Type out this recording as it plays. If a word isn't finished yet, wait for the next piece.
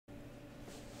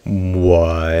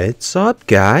What's up,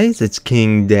 guys? It's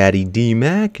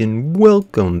KingDaddyDMAC, and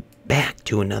welcome back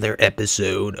to another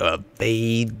episode of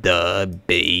Fade the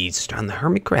Beast on the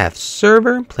Hermitcraft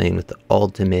server, playing with the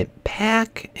ultimate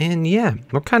pack. And yeah,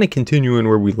 we're kind of continuing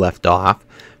where we left off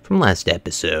from last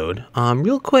episode.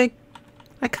 Real quick,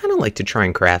 I kind of like to try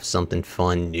and craft something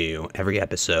fun new every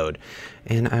episode,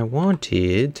 and I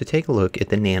wanted to take a look at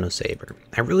the Nano Saber.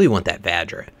 I really want that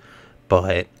Vadra,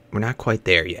 but we're not quite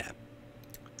there yet.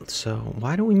 So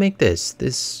why don't we make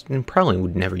this? And probably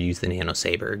would never use the Nano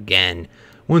Saber again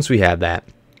once we have that.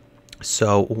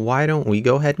 So why don't we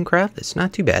go ahead and craft this?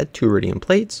 Not too bad. 2 iridium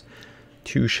plates,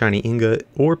 2 shiny ingot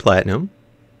or platinum,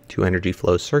 2 energy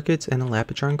flow circuits, and a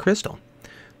Lapitron crystal.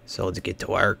 So let's get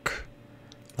to work.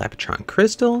 Lapitron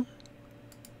crystal,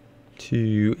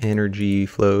 2 energy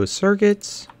flow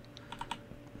circuits.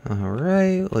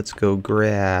 Alright, let's go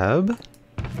grab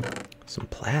some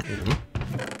platinum.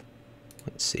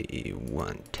 Let's see,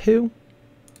 1, 2,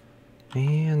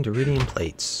 and iridium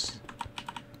plates.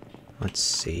 Let's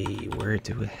see, where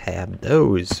do we have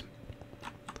those?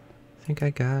 I think I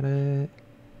got it.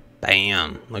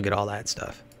 Bam! Look at all that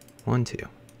stuff. 1, 2.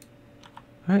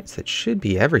 Alright, so that should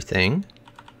be everything.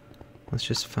 Let's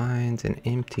just find an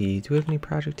empty... Do we have any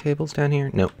project tables down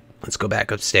here? Nope. Let's go back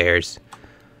upstairs.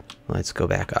 Let's go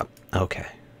back up. Okay,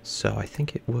 so I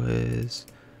think it was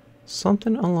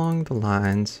something along the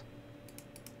lines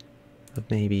of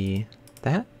maybe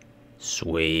that.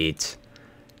 Sweet.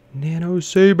 Nano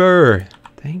Saber.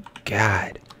 Thank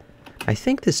God. I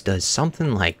think this does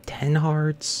something like 10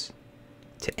 hearts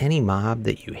to any mob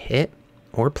that you hit,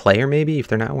 or player maybe if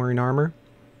they're not wearing armor.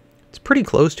 It's pretty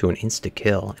close to an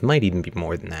insta-kill. It might even be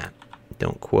more than that.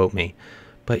 Don't quote me.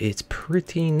 But it's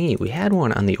pretty neat. We had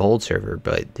one on the old server,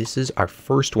 but this is our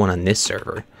first one on this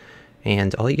server.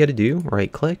 And all you gotta do, right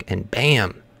click, and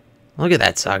bam! Look at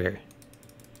that sucker.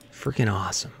 Freaking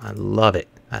awesome. I love it.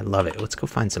 I love it. Let's go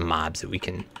find some mobs that we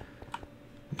can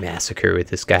massacre with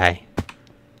this guy.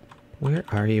 Where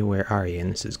are you? Where are you?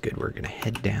 And this is good. We're going to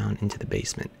head down into the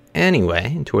basement.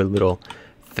 Anyway, into our little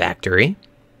factory.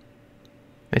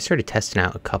 I started testing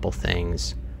out a couple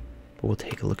things, but we'll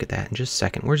take a look at that in just a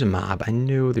second. Where's a mob? I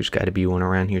know there's got to be one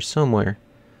around here somewhere.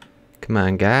 Come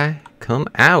on, guy. Come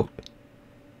out.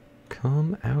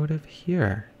 Come out of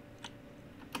here.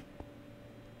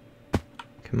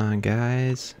 Come on,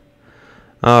 guys.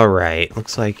 Alright,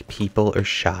 looks like people are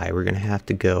shy. We're going to have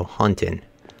to go hunting.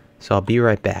 So I'll be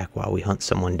right back while we hunt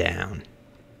someone down.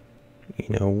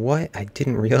 You know what? I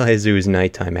didn't realize it was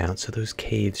nighttime out, so those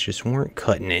caves just weren't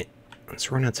cutting it.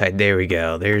 Let's run outside. There we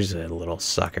go. There's a little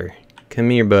sucker. Come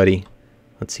here, buddy.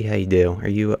 Let's see how you do. Are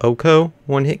you a Oko?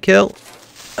 1-hit kill?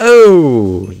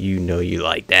 Oh! You know you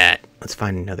like that. Let's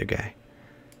find another guy.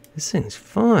 This thing's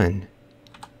fun.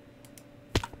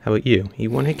 How about you?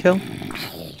 You 1-hit kill?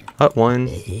 Up 1,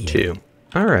 2.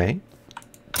 Alright.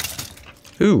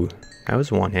 Ooh, that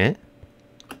was 1 hit.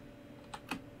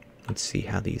 Let's see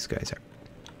how these guys are.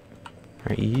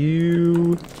 Alright,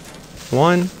 you...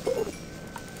 1,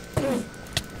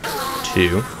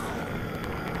 2.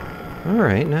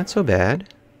 Alright, not so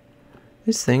bad.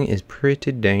 This thing is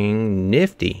pretty dang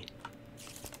nifty.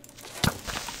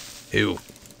 Ooh,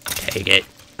 take it.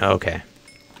 Okay.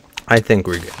 I think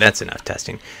we're good. That's enough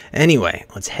testing. Anyway,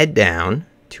 let's head down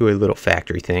to a little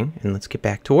factory thing, and let's get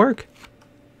back to work.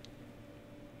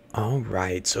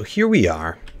 Alright, so here we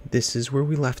are. This is where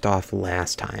we left off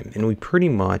last time, and we pretty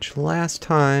much, last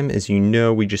time, as you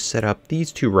know, we just set up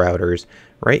these 2 routers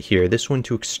right here. This one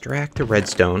to extract the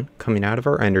redstone coming out of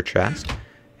our ender chest,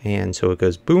 and so it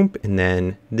goes boom, and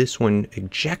then this one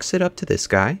ejects it up to this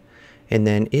guy, and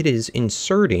then it is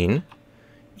inserting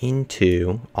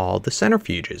into all the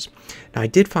centrifuges. Now I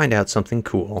did find out something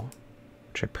cool,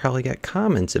 which I probably got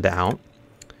comments about,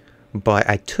 but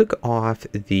I took off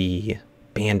the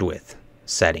bandwidth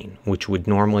setting, which would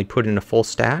normally put in a full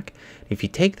stack. If you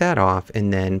take that off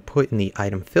and then put in the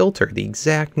item filter the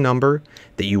exact number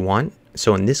that you want,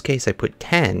 so in this case I put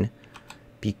 10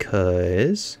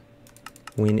 because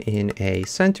when in a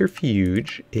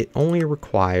centrifuge it only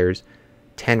requires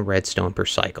 10 redstone per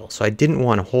cycle. So I didn't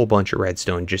want a whole bunch of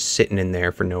redstone just sitting in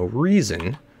there for no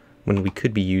reason when we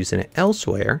could be using it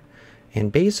elsewhere.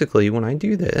 And basically when I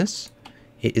do this,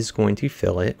 it is going to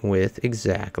fill it with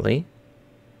exactly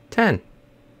 10.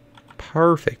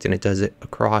 Perfect. And it does it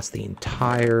across the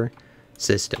entire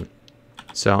system.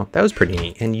 So that was pretty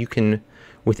neat. And you can,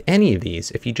 with any of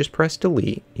these, if you just press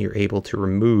delete, you're able to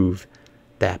remove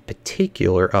that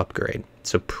particular upgrade.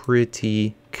 So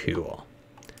pretty cool.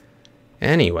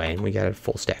 Anyway, we got a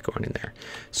full stack going in there.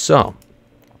 So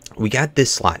we got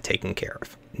this slot taken care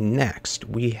of. Next,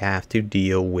 we have to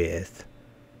deal with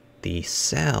the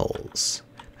cells.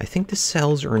 I think the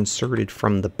cells are inserted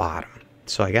from the bottom.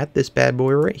 So I got this bad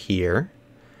boy right here.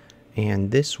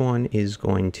 And this one is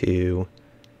going to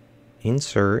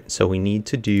insert. So we need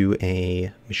to do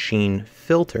a machine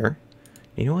filter.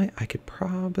 You know what? I could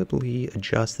probably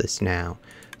adjust this now.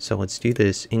 So let's do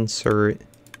this. Insert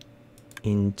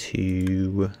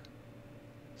into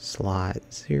slot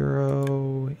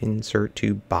 0. Insert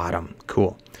to bottom.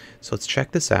 Cool. So let's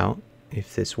check this out.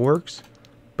 If this works,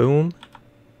 boom.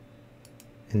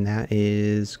 And that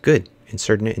is good.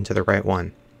 Inserting it into the right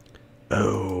one.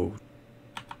 Oh,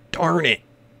 darn it.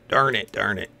 Darn it,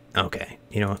 darn it. Okay,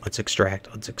 you know what? Let's extract.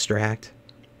 Let's extract.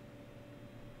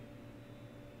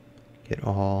 Get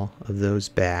all of those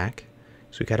back.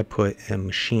 So we got to put a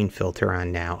machine filter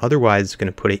on now. Otherwise, it's going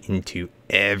to put it into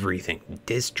everything.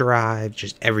 Disk drive,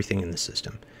 just everything in the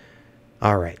system.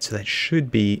 All right, so that should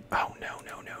be... Oh, no,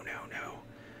 no, no, no, no.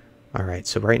 All right,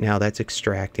 so right now that's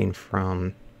extracting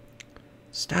from...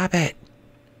 Stop it!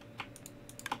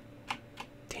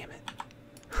 Damn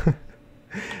it.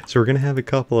 So we're going to have a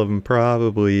couple of them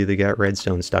probably that got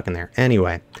redstone stuck in there.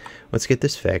 Anyway, let's get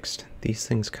this fixed. These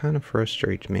things kind of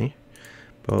frustrate me.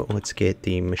 But let's get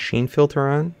the machine filter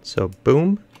on. So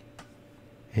boom.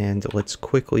 And let's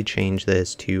quickly change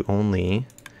this to only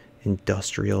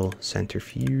industrial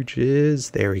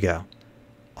centrifuges. There we go.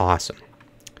 Awesome.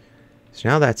 So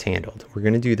now that's handled. We're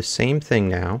going to do the same thing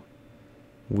now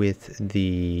with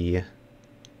the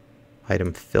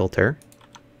item filter.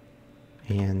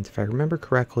 And if I remember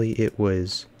correctly, it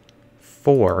was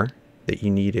 4 that you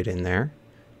needed in there.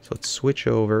 So let's switch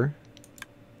over.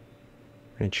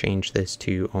 We're going to change this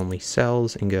to only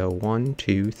cells and go 1,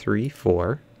 2, 3,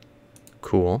 4.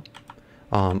 Cool.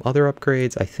 Other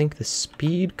upgrades, I think the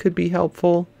speed could be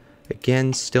helpful.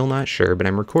 Again, still not sure, but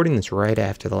I'm recording this right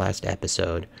after the last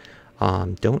episode.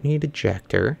 Don't need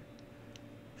ejector.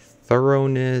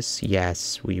 Thoroughness,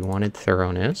 yes, we wanted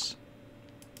thoroughness.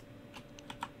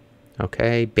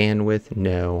 Okay, bandwidth,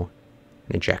 no.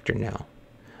 An ejector, no.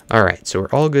 Alright, so we're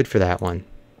all good for that one.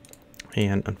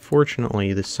 And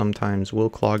unfortunately, this sometimes will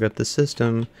clog up the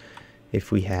system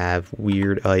if we have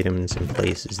weird items in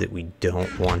places that we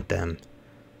don't want them.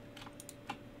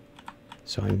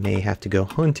 So I may have to go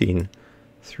hunting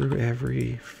through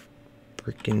every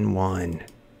freaking one.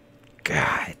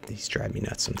 God, these drive me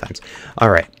nuts sometimes.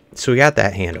 Alright, so we got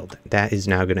that handled. That is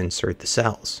now going to insert the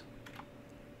cells.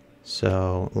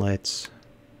 So let's...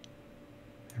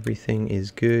 Everything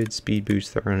is good. Speed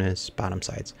boost, thoroughness, bottom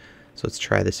sides. So let's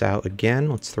try this out again.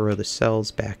 Let's throw the cells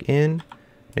back in.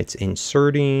 It's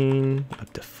inserting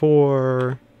up to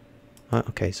 4.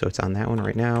 Okay, so it's on that one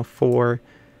right now. 4. And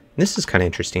this is kind of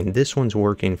interesting. This one's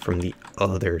working from the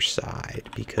other side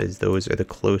because those are the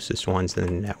closest ones in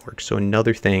the network. So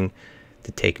another thing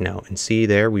to take note. And see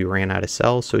there, we ran out of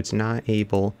cells, so it's not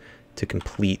able to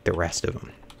complete the rest of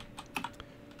them.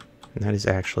 And that is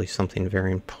actually something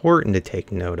very important to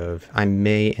take note of. I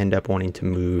may end up wanting to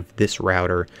move this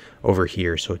router over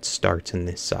here so it starts in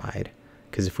this side.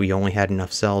 Because if we only had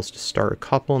enough cells to start a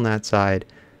couple on that side,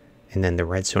 and then the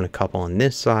redstone a couple on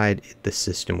this side, the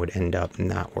system would end up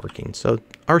not working. So there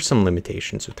are some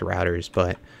limitations with the routers,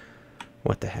 but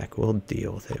what the heck, we'll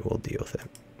deal with it, we'll deal with it.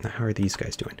 Now, how are these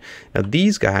guys doing? Now,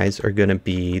 these guys are going to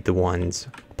be the ones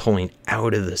pulling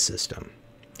out of the system.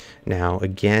 Now,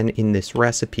 again, in this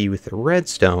recipe with the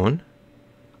redstone,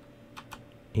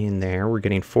 in there, we're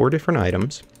getting 4 different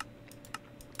items.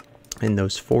 And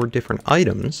those 4 different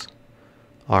items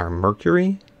are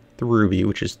mercury, the ruby,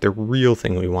 which is the real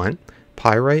thing we want,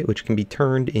 pyrite, which can be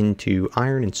turned into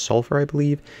iron and sulfur, I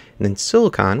believe, and then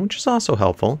silicon, which is also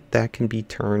helpful. That can be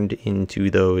turned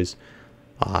into those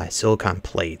silicon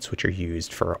plates, which are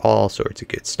used for all sorts of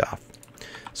good stuff.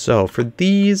 So for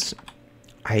these...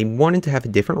 I wanted to have a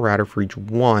different router for each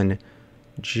one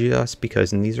just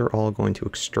because, and these are all going to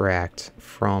extract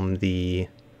from the,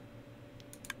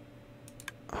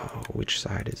 oh, which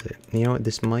side is it? You know what,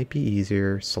 this might be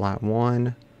easier. Slot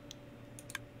 1,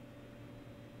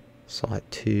 slot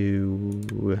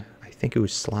 2, I think it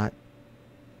was slot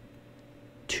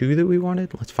 2 that we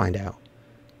wanted. Let's find out.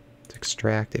 Let's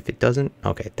extract. If it doesn't,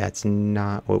 okay, that's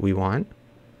not what we want.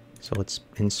 So let's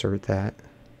insert that.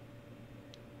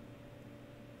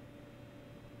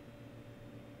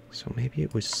 So maybe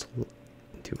it was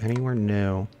to anywhere?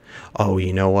 No. Oh,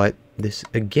 you know what? This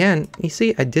again. You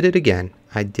see, I did it again.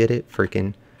 I did it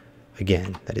freaking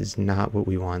again. That is not what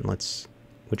we want. Let's...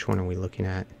 Which one are we looking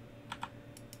at?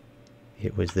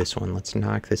 It was this one. Let's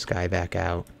knock this guy back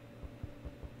out.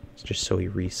 It's just so he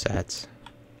resets.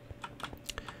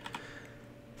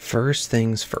 First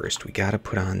things first. We got to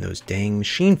put on those dang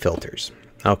machine filters.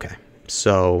 Okay.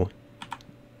 So...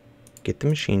 get the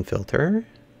machine filter.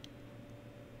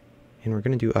 And we're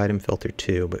going to do item filter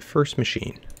too, but first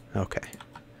machine. Okay.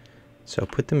 So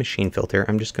put the machine filter.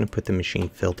 I'm just going to put the machine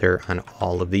filter on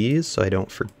all of these so I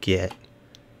don't forget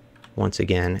once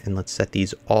again. And let's set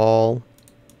these all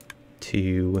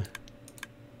to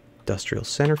industrial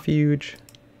centrifuge.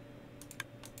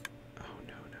 Oh,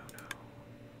 no, no, no.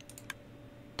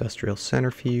 Industrial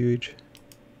centrifuge.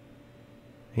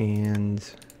 And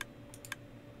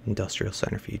industrial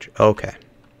centrifuge. Okay.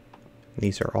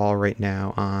 These are all right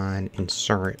now on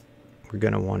insert. We're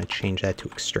going to want to change that to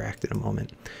extract in a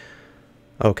moment.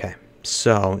 Okay,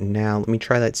 so now let me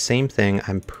try that same thing.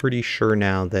 I'm pretty sure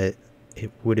now that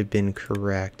it would have been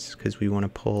correct because we want to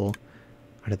pull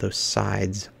out of those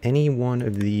sides. Any one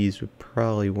of these would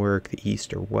probably work, the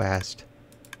east or west.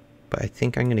 But I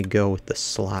think I'm going to go with the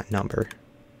slot number.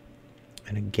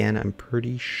 And again, I'm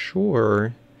pretty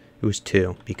sure it was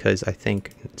 2 because I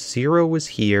think 0 was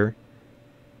here.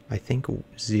 I think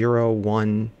 0,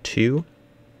 1, 2.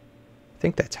 I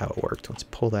think that's how it worked. Let's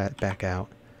pull that back out.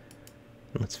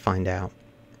 And let's find out.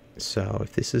 So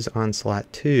if this is on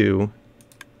slot 2,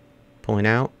 pulling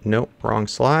out. Nope, wrong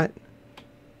slot.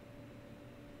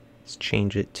 Let's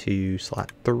change it to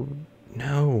slot 3.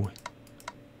 No.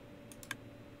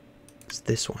 It's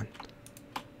this one.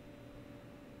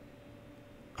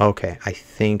 Okay, I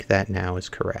think that now is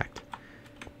correct.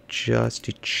 Just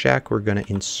to check, we're going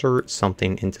to insert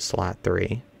something into slot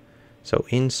 3. So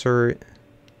insert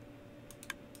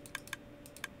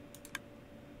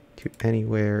to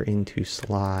anywhere into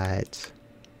slot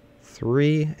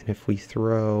 3. And if we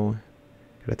throw,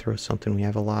 gotta throw something we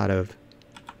have a lot of.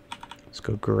 Let's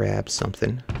go grab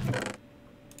something.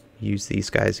 Use these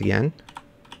guys again.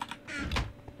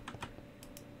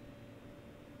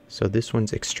 So this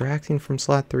one's extracting from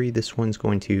slot 3. This one's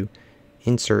going to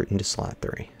insert into slot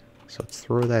 3. So let's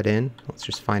throw that in. Let's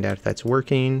just find out if that's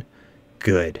working.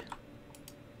 Good.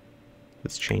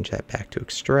 Let's change that back to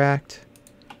extract.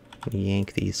 And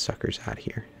yank these suckers out of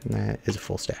here. And that is a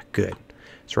full stack. Good.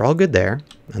 So we're all good there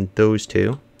on those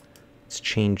two. Let's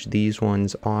change these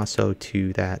ones also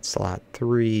to that slot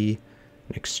 3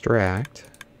 and extract.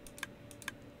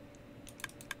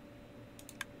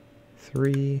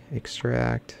 3,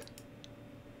 extract,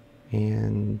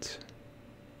 and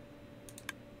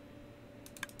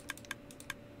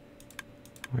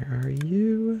where are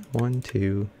you? 1,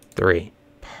 2, 3.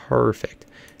 Perfect.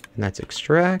 And that's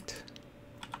extract,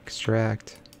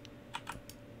 extract.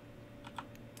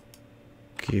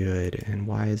 Good. And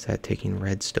why is that taking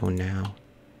redstone now?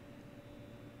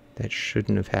 That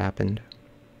shouldn't have happened.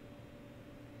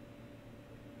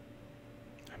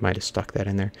 I might have stuck that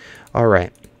in there. All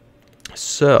right.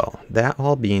 So that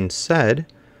all being said,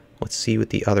 let's see what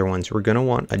the other ones. We're going to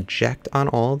want eject on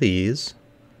all these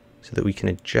so that we can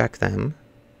eject them.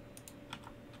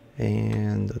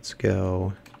 And let's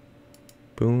go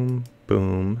boom,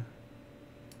 boom,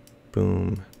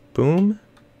 boom, boom.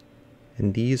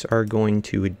 And these are going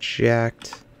to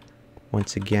eject.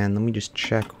 Once again, let me just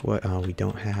check what, oh, we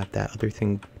don't have that other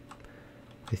thing.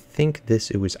 I think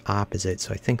it was opposite,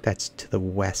 so I think that's to the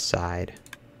west side.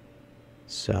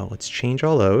 So let's change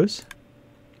all those.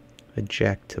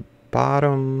 Eject to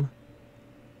bottom.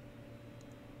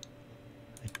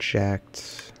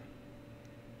 Eject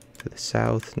to the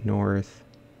south, north,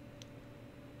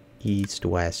 east,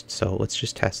 west. So let's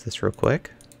just test this real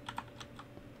quick.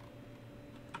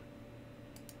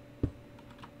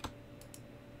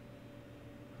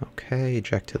 Okay,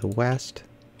 eject to the west.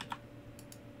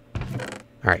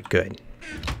 Alright, good.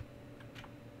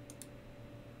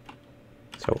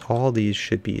 So all these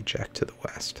should be eject to the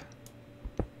west.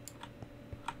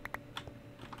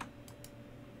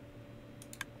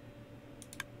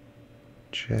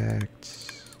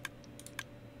 Eject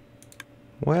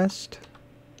west.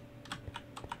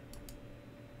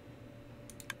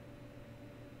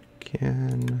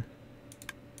 Again.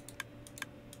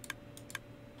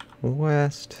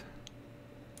 West.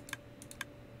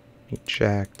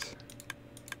 Eject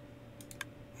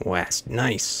west.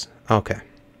 Nice. Okay.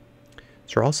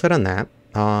 So we're all set on that.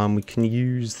 We can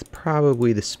use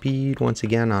probably the speed once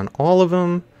again on all of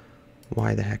them.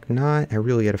 Why the heck not? I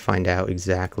really got to find out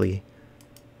exactly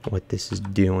what this is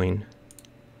doing.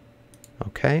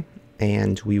 Okay.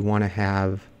 And we want to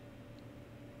have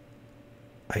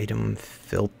item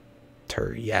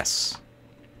filter. Yes.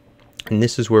 And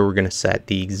this is where we're going to set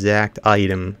the exact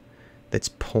item that's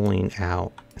pulling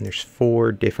out. And there's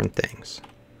 4 different things.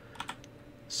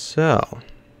 So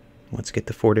let's get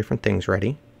the 4 different things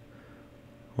ready.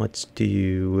 Let's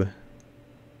do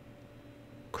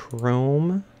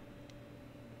chrome.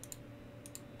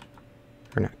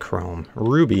 Or not chrome,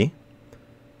 ruby.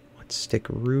 Stick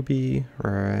ruby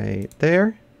right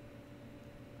there.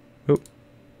 Oop.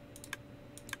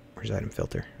 Where's item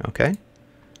filter? Okay.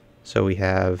 So we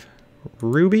have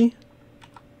ruby.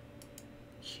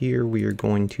 Here we are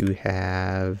going to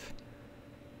have,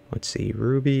 let's see,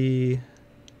 ruby,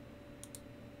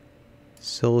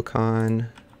 silicon,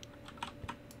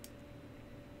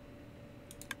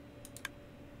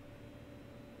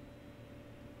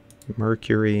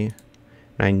 mercury.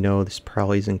 And I know this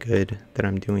probably isn't good that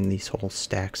I'm doing these whole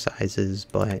stack sizes,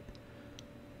 but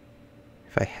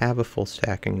if I have a full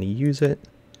stack, I'm going to use it.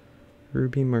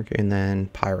 Ruby, mercury, and then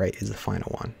pyrite is the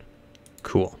final one.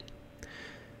 Cool.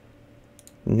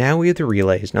 Now we have the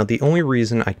relays. Now the only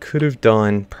reason I could have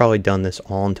probably done this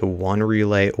all into one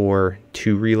relay or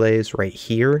two relays right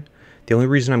here. The only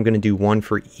reason I'm going to do one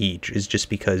for each is just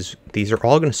because these are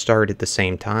all going to start at the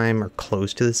same time or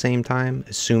close to the same time,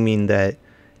 assuming that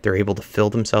they're able to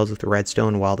fill themselves with the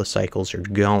redstone while the cycles are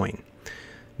going.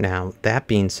 Now, that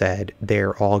being said,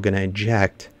 they're all going to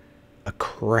eject a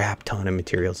crap ton of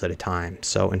materials at a time.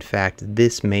 So, in fact,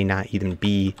 this may not even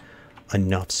be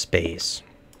enough space.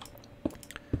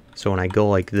 So when I go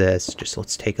like this, just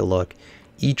let's take a look.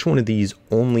 Each one of these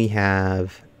only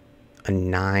have a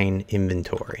 9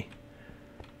 inventory.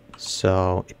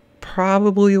 So it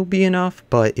probably will be enough,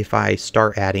 but if I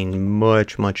start adding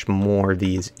much more of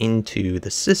these into the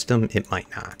system, it might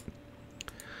not.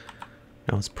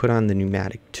 Now let's put on the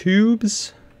pneumatic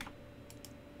tubes.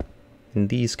 And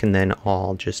these can then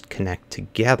all just connect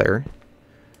together.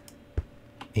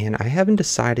 And I haven't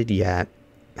decided yet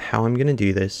how I'm going to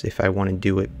do this, if I want to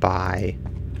do it by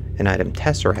an item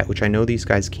tesseract, which I know these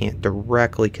guys can't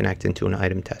directly connect into an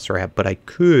item tesseract, but I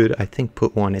could, I think,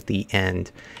 put one at the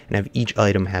end and have each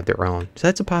item have their own. So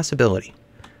that's a possibility.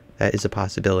 That is a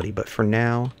possibility. But for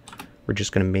now, we're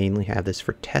just going to mainly have this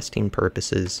for testing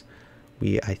purposes.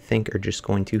 We, I think, are just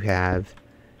going to have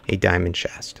a diamond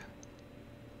chest.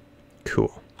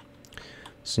 Cool.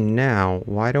 So now,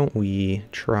 why don't we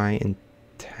try and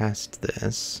test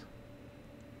this?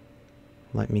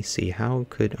 Let me see, how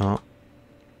could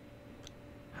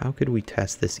we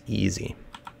test this easy?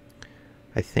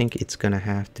 I think it's going to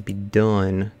have to be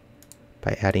done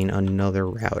by adding another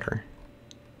router.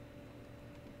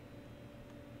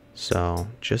 So,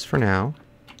 just for now,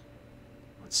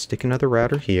 let's stick another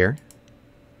router here.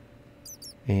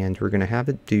 And we're going to have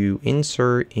it do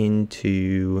insert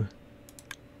into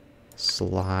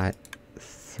slot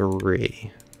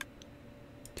 3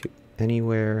 to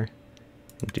anywhere.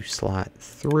 Do slot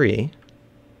 3.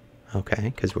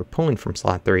 Okay, because we're pulling from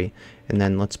slot 3. And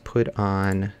then let's put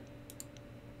on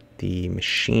the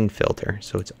machine filter.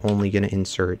 So it's only going to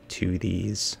insert to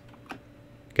these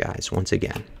guys once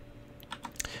again.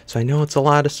 So I know it's a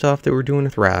lot of stuff that we're doing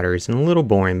with routers and a little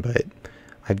boring, but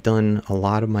I've done a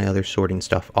lot of my other sorting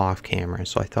stuff off camera.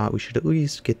 So I thought we should at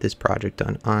least get this project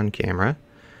done on camera.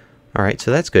 All right, so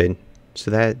that's good.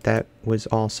 So that was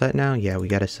all set now. Yeah, we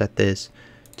got to set this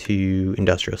to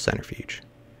industrial centrifuge.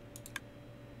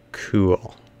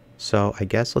 Cool. So I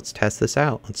guess let's test this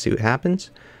out. Let's see what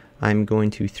happens. I'm going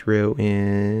to throw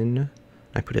in,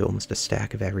 I put almost a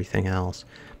stack of everything else.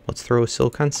 Let's throw a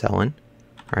silicon cell in.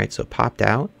 All right, so it popped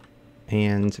out.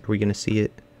 And are we going to see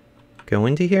it go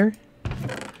into here?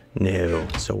 No.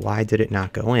 So why did it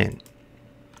not go in?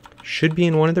 Should be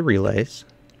in one of the relays.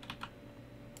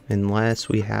 Unless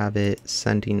we have it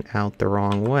sending out the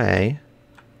wrong way.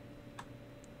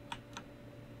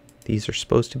 These are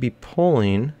supposed to be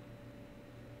pulling.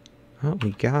 Oh,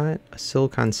 we got a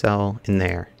silicon cell in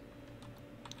there.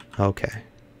 Okay.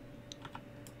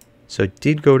 So it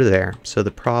did go to there. So the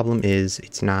problem is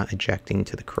it's not ejecting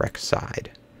to the correct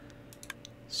side.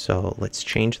 So let's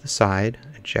change the side.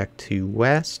 Eject to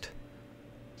west.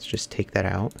 Let's just take that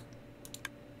out.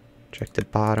 Eject to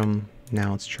bottom.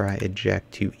 Now let's try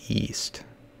eject to east.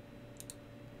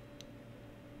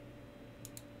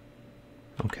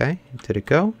 Okay, did it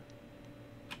go?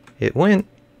 It went,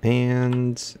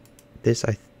 and this,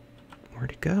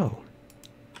 where'd it go?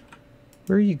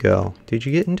 Where'd you go? Did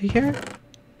you get into here?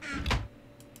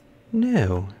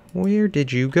 No, where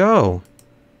did you go?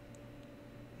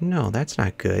 No, that's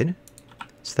not good.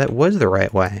 So that was the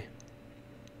right way.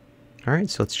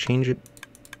 Alright, so let's change it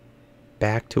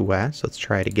back to west. Let's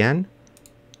try it again.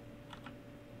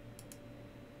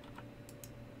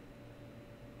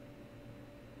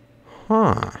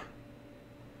 Huh.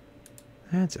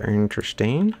 That's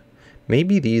interesting.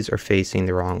 Maybe these are facing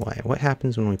the wrong way. What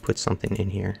happens when we put something in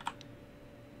here?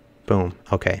 Boom.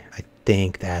 Okay, I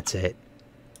think that's it.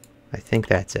 I think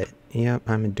that's it. Yep,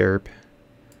 I'm a derp.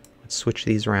 Let's switch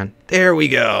these around. There we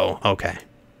go. Okay.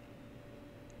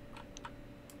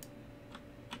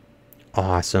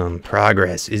 Awesome.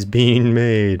 Progress is being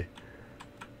made.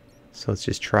 So let's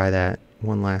just try that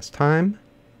one last time.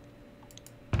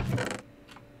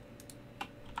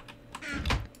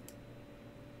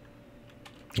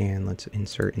 And let's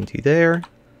insert into there.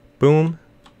 Boom.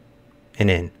 And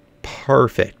in.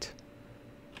 Perfect.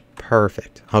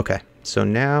 Perfect. Okay. So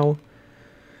now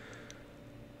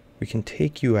we can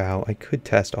take you out. I could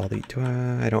test all the...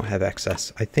 I don't have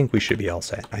excess. I think we should be all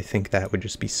set. I think that would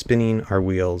just be spinning our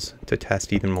wheels to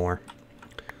test even more.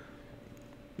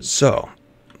 So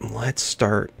let's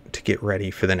start to get ready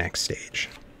for the next stage.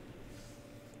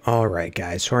 Alright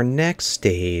guys, so our next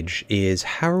stage is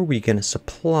how are we going to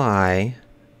supply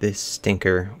this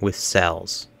stinker with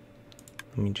cells?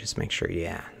 Let me just make sure,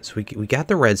 yeah. So we got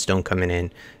the redstone coming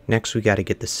in. Next we got to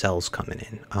get the cells coming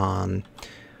in.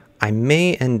 I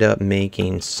may end up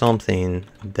making something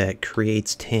that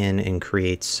creates tin and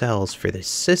creates cells for this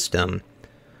system.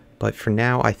 But for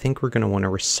now, I think we're going to want to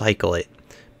recycle it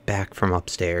back from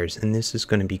upstairs. And this is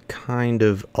going to be kind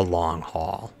of a long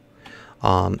haul.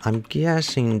 I'm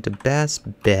guessing the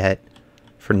best bet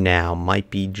for now might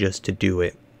be just to do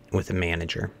it with a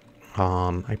manager.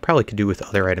 I probably could do with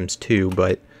other items too,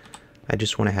 but I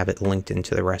just want to have it linked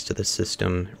into the rest of the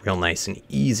system real nice and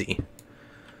easy.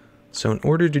 So in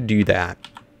order to do that,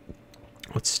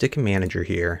 let's stick a manager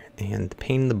here, and the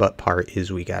pain in the butt part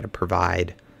is we got to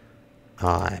provide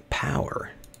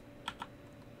power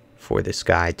for this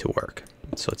guy to work.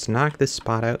 So let's knock this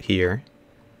spot out here.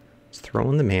 Let's throw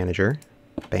in the manager.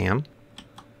 Bam.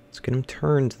 Let's get him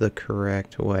turned the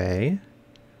correct way.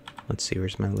 Let's see,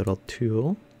 where's my little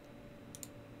tool?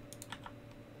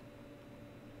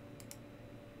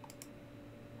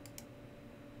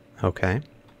 Okay.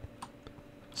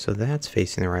 So that's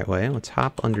facing the right way. Let's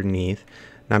hop underneath.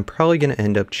 And I'm probably going to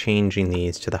end up changing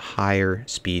these to the higher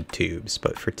speed tubes.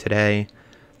 But for today,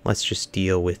 let's just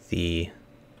deal with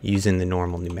using the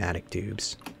normal pneumatic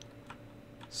tubes,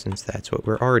 since that's what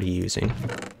we're already using.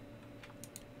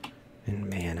 And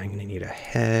man, I'm going to need a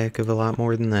heck of a lot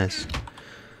more than this.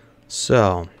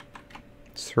 So,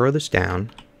 let's throw this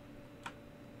down.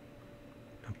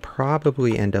 I'll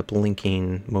probably end up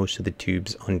linking most of the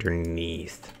tubes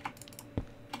underneath.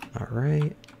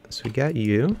 Alright, so we got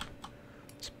you.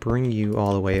 Let's bring you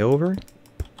all the way over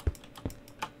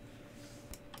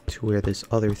to where this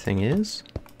other thing is.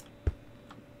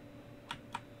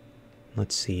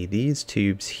 Let's see, these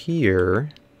tubes here,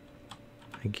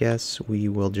 I guess we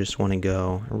will just want to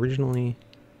go, originally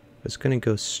I was going to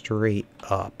go straight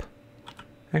up.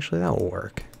 Actually, that'll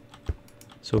work.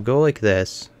 So we'll go like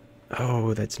this.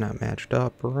 Oh, that's not matched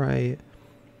up right.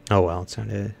 Oh well, it's not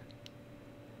a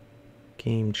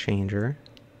game changer.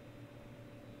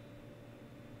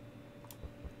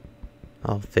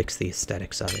 I'll fix the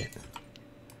aesthetics of it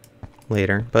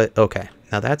later, but okay.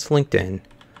 Now that's linked in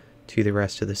to the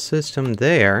rest of the system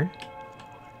there,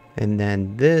 and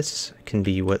then this can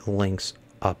be what links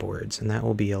upwards, and that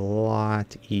will be a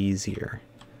lot easier.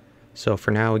 So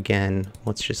for now, again,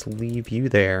 let's just leave you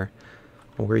there.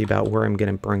 I'll worry about where I'm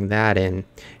going to bring that in.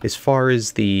 As far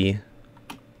as the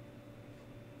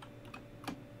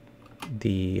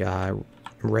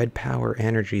red power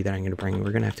energy that I'm going to bring,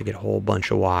 we're going to have to get a whole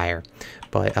bunch of wire,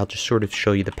 but I'll just sort of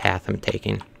show you the path I'm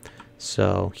taking.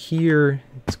 So here,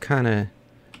 it's kind of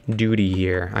duty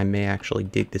here. I may actually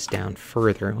dig this down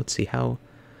further. Let's see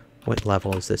what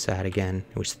level is this at again?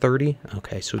 It was 30?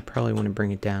 Okay, so we probably want to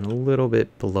bring it down a little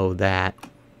bit below that.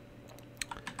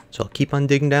 So I'll keep on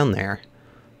digging down there.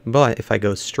 But if I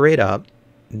go straight up,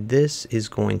 this is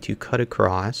going to cut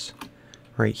across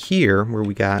right here where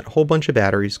we got a whole bunch of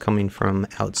batteries coming from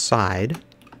outside.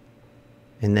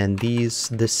 And then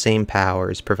this same power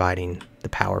is providing the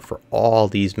power for all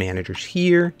these managers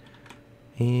here.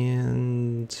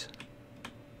 And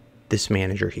this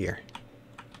manager here.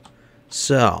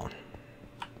 So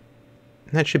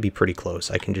that should be pretty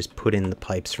close. I can just put in the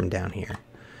pipes from down here.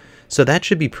 So that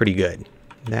should be pretty good.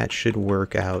 That should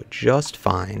work out just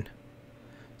fine.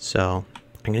 So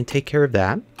I'm going to take care of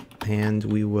that, and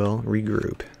we will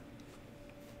regroup.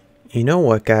 You know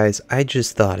what, guys? I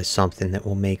just thought of something that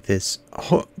will make this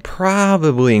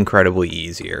probably incredibly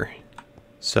easier.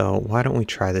 So why don't we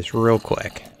try this real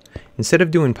quick? Instead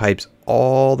of doing pipes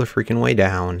all the freaking way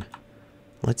down,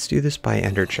 let's do this by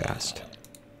ender chest.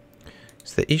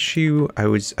 So the issue,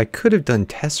 I could have done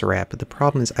tesseract, but the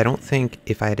problem is I don't think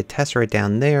if I had a tesseract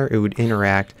down there, it would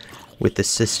interact with the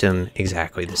system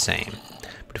exactly the same.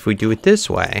 But if we do it this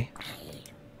way,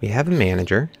 we have a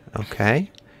manager, okay,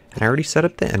 and I already set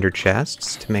up the ender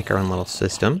chests to make our own little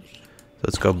system. So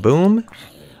let's go boom.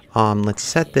 Let's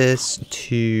set this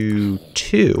to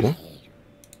 2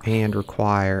 and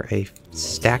require a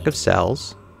stack of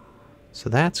cells. So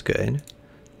that's good.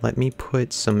 Let me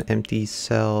put some empty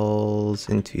cells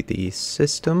into the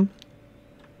system,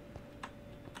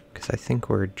 because I think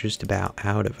we're just about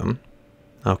out of them.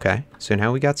 Okay, so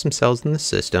now we got some cells in the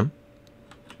system.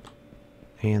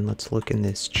 And let's look in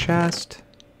this chest.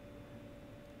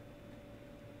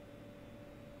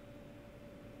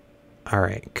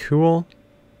 Alright, cool.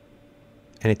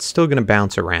 And it's still going to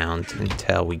bounce around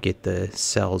until we get the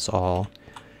cells all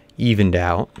evened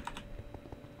out.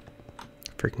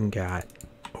 Freaking got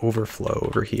overflow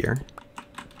over here.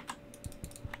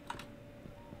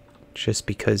 Just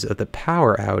because of the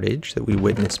power outage that we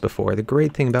witnessed before. The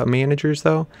great thing about managers,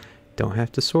 though, don't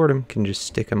have to sort them, can just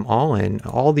stick them all in.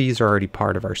 All these are already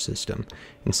part of our system.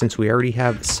 And since we already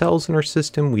have cells in our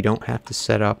system, we don't have to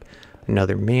set up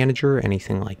another manager or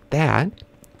anything like that.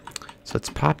 So let's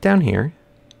pop down here.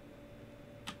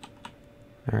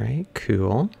 Alright,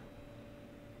 cool.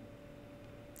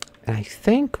 And I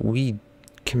think we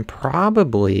can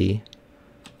probably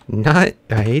not,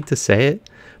 I hate to say it,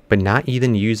 but not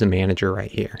even use a manager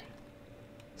right here.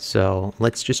 So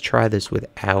let's just try this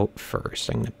without first.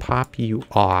 I'm going to pop you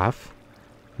off.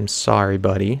 I'm sorry,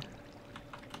 buddy.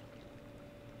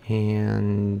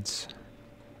 And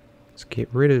let's get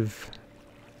rid of,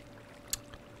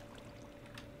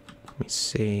 let me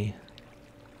see.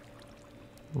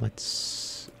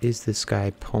 Is this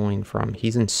guy pulling from?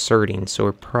 He's inserting, so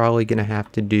we're probably going to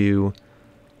have to do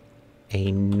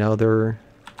another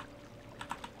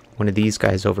one of these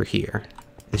guys over here.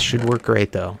 This should work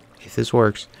great, though. If this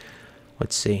works,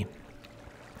 let's see.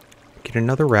 Get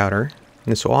another router.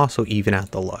 And this will also even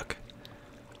out the look.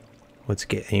 Let's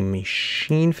get a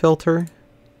machine filter.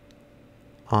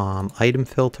 Item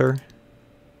filter.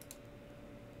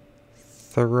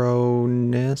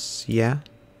 Thoroughness, yeah.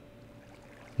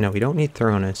 No, we don't need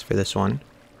thoroughness for this one.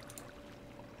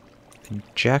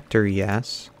 Ejector,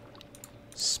 yes.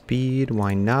 Speed,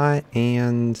 why not?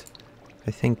 And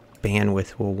I think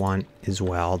bandwidth we'll want as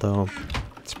well, though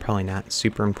it's probably not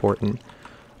super important.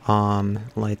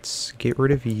 Let's get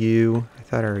rid of you. I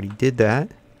thought I already did that.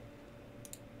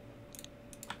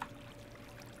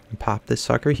 And pop this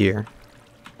sucker here.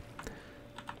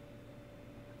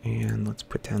 And let's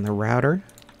put down the router.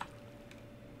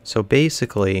 So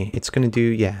basically, it's going to do,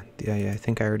 yeah, I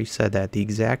think I already said that. The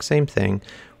exact same thing.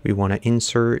 We want to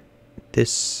insert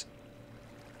this.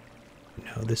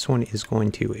 No, this one is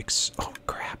going to, oh,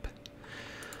 crap.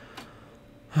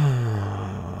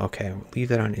 Okay, we'll leave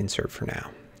that on insert for now.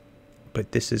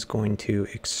 But this is going to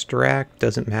extract,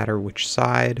 doesn't matter which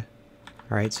side.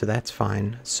 All right, so that's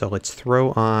fine. So let's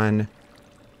throw on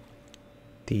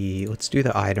the, let's do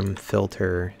the item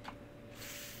filter.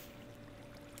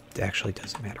 It actually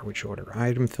doesn't matter which order.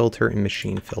 Item filter and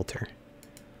machine filter.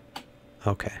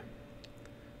 Okay.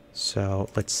 So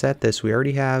let's set this. We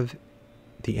already have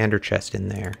the ender chest in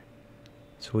there,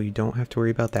 so we don't have to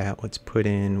worry about that. Let's put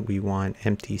in, we want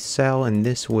empty cell, and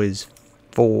this was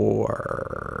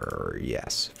 4.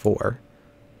 Yes, 4.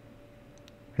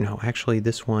 No, actually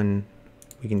this one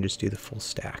we can just do the full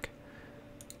stack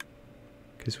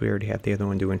because we already have the other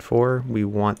one doing 4. We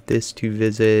want this to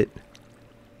visit,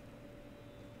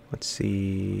 let's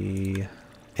see,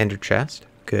 ender chest.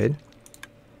 Good.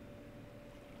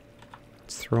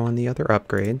 Let's throw on the other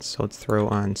upgrades. So let's throw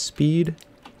on speed.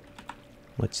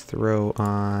 Let's throw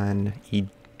on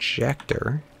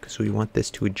ejector, because we want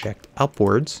this to eject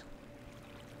upwards.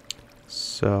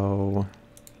 So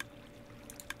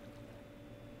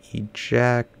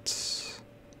eject.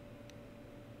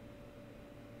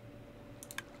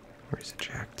 Where's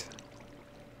eject?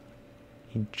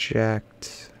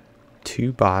 Eject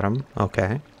to bottom.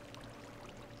 Okay.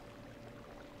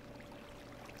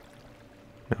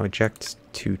 No, eject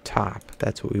to top.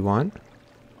 That's what we want.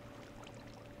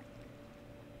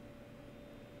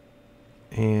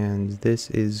 And this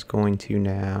is going to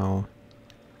now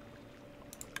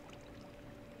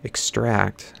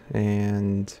extract,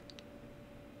 and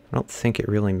I don't think it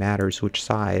really matters which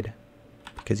side,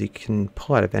 because you can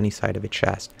pull out of any side of a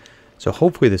chest. So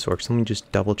hopefully this works. Let me just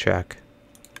double check.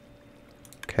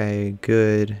 Okay,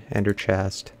 good. Ender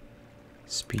chest.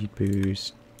 Speed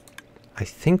boost. I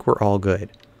think we're all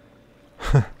good.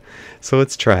 So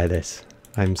let's try this.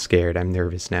 I'm scared. I'm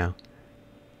nervous now.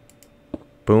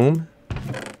 Boom.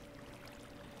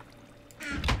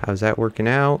 How's that working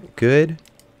out? Good.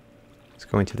 It's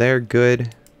going to there.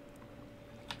 Good.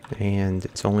 And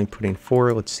it's only putting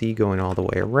 4. Let's see, going all the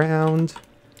way around.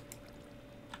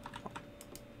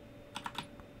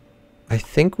 I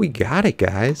think we got it,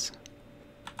 guys.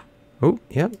 Oh,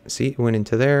 yep. See, it went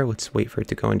into there. Let's wait for it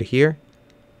to go into here.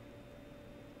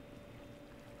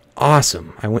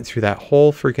 awesome. I went through that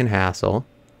whole freaking hassle,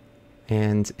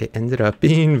 and it ended up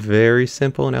being very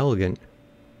simple and elegant.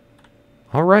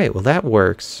 All right, well, that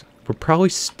works. We're probably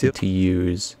still to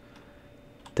use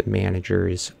the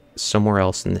managers somewhere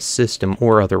else in the system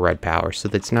or other red power, so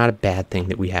that's not a bad thing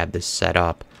that we have this set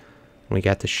up. We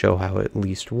got to show how it at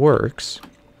least works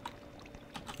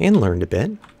and learned a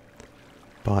bit.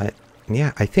 But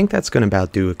yeah, I think that's going to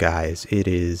about do it, guys. It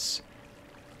is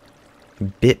a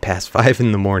bit past 5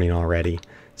 in the morning already,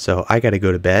 so I got to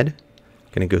go to bed.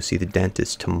 Gonna go see the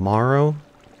dentist tomorrow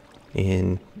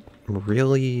in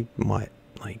really, what,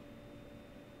 like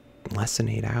less than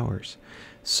 8 hours.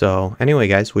 So anyway,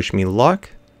 guys, wish me luck.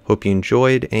 Hope you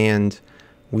enjoyed, and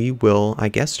we will, I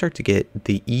guess, start to get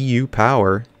the EU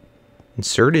power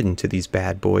inserted into these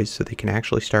bad boys so they can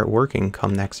actually start working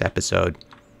come next episode.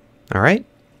 All right,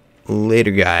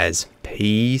 later, guys.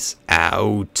 Peace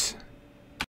out.